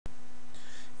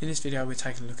In this video we're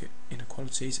taking a look at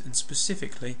inequalities, and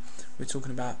specifically we're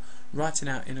talking about writing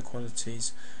out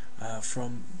inequalities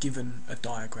from given a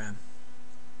diagram.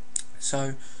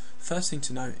 So first thing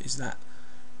to note is that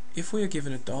if we are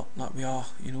given a dot, like we are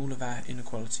in all of our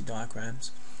inequality diagrams,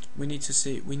 we need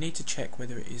to check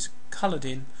whether it is coloured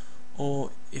in or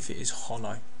if it is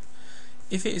hollow.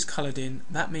 If it is coloured in,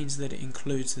 that means that it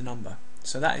includes the number.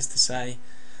 So that is to say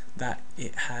that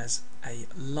it has a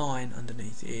line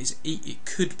underneath. It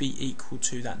could be equal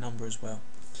to that number as well.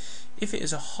 If it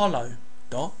is a hollow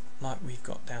dot, like we've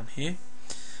got down here,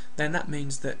 then that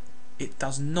means that it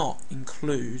does not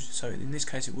include, so in this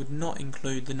case it would not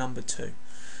include the number 2,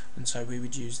 and so we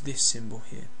would use this symbol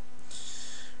here.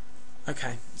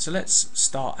 Okay, so let's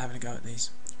start having a go at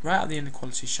these. Write out the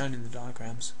inequalities shown in the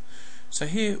diagrams. So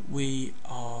here we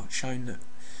are shown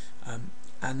that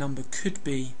our number could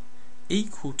be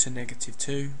equal to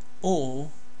 -2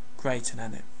 or greater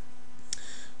than it.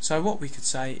 So what we could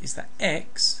say is that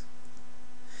x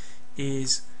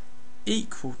is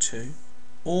equal to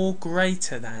or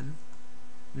greater than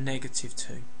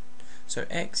 -2. So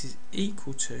x is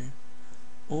equal to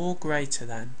or greater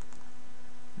than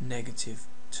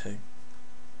 -2.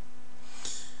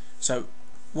 So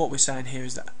what we're saying here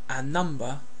is that our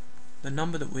number, the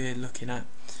number that we're looking at,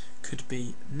 could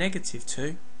be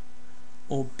 -2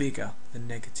 or bigger than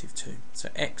 -2. So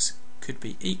x could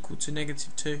be equal to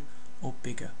 -2 or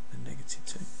bigger than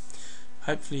 -2.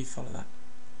 Hopefully you follow that.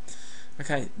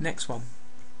 Okay, next one.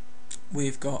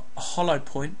 We've got a hollow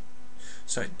point,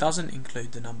 so it doesn't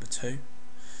include the number 2,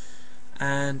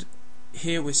 and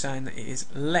here we're saying that it is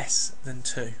less than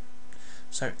 2.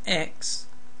 So x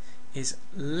is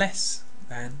less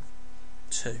than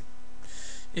 2.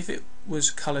 If it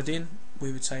was coloured in,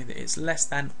 we would say that it's less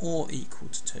than or equal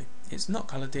to 2. It's not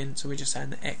coloured in, so we're just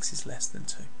saying that x is less than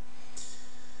 2.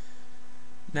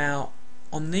 Now,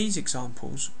 on these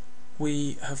examples,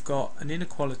 we have got an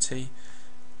inequality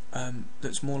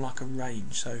that's more like a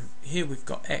range. So here we've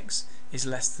got x is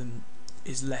less than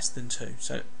 2.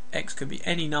 So x could be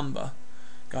any number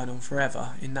going on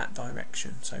forever in that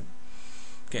direction. So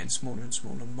getting smaller and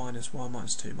smaller, -1,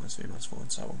 -2, -3, -4,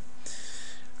 and so on.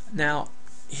 Now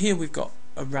here we've got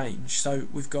a range, so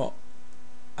we've got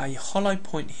a hollow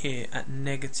point here at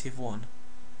 -1,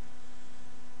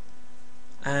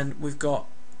 and we've got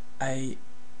a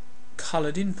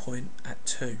coloured in point at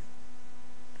 2.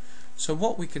 So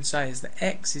what we can say is that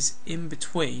x is in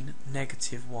between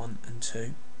 -1 and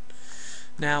 2.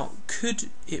 Now could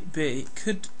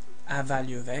our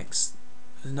value of x,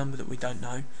 a number that we don't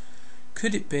know,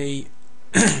 could it be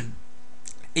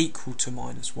equal to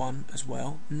 -1 as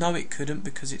well? No, it couldn't,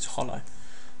 because it's hollow.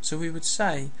 So we would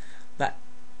say that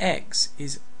x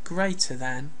is greater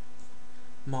than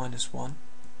 -1,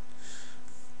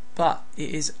 but it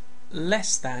is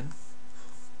less than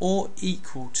or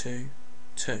equal to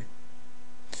 2.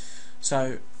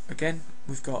 So again,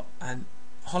 we've got a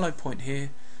hollow point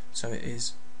here, so it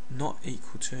is not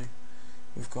equal to.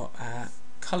 We've got our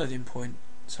coloured in point,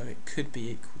 so it could be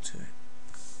equal to.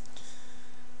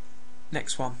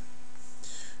 Next one,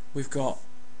 we've got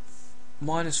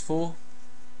 -4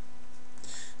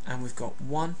 and we've got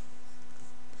 1.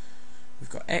 We've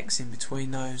got x in between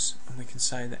those, and we can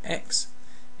say that x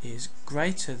is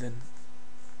greater than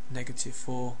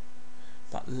 -4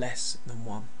 but less than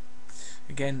 1.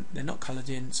 Again, they're not coloured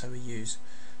in, so we use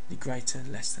the greater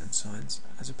and less than signs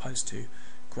as opposed to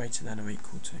greater than or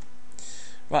equal to.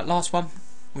 Right, last one,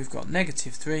 we've got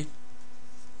 -3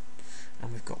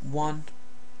 and we've got 1,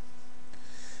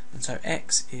 and so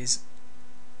x is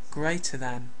greater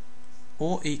than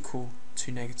or equal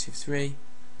to -3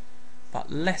 but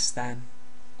less than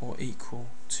or equal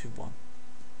to 1.